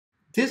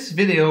This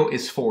video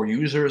is for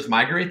users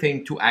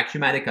migrating to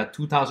Acumatica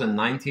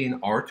 2019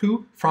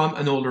 R2 from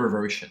an older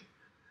version.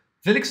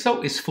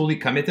 Velixo is fully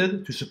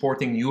committed to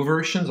supporting new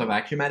versions of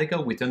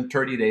Acumatica within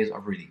 30 days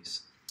of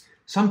release.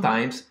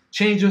 Sometimes,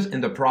 changes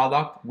in the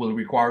product will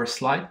require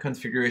slight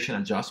configuration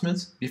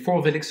adjustments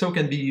before Velixo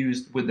can be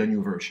used with the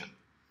new version.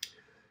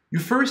 You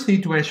first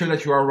need to ensure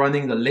that you are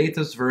running the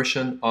latest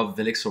version of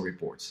Velixo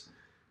Reports.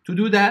 To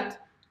do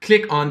that,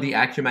 click on the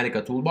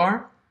Acumatica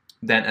toolbar,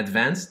 then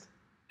Advanced,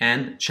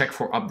 and check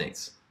for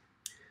updates.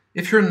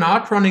 If you're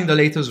not running the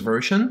latest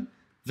version,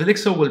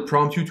 Velixo will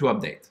prompt you to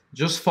update.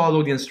 Just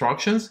follow the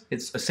instructions.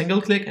 It's a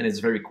single click and it's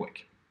very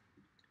quick.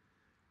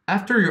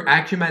 After your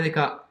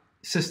Acumatica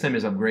system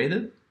is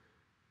upgraded,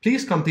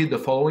 please complete the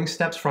following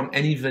steps from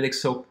any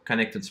Velixo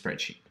connected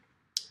spreadsheet.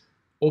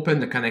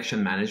 Open the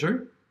Connection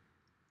Manager,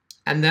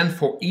 and then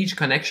for each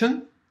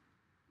connection,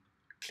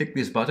 click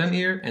this button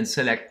here and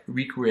select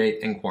Recreate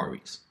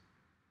Inquiries.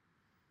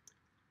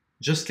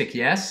 Just click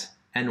Yes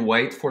and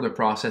wait for the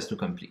process to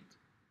complete.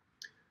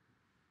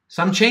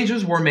 Some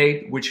changes were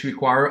made which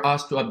require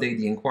us to update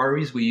the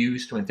inquiries we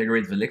use to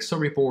integrate Velixo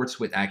Reports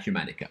with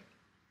Acumatica.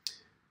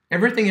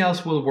 Everything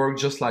else will work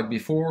just like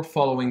before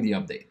following the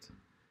update.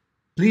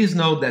 Please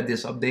note that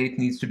this update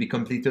needs to be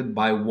completed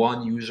by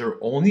one user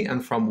only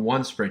and from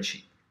one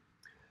spreadsheet.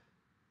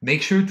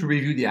 Make sure to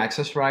review the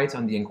access rights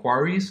on the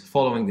inquiries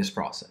following this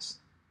process.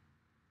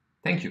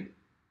 Thank you.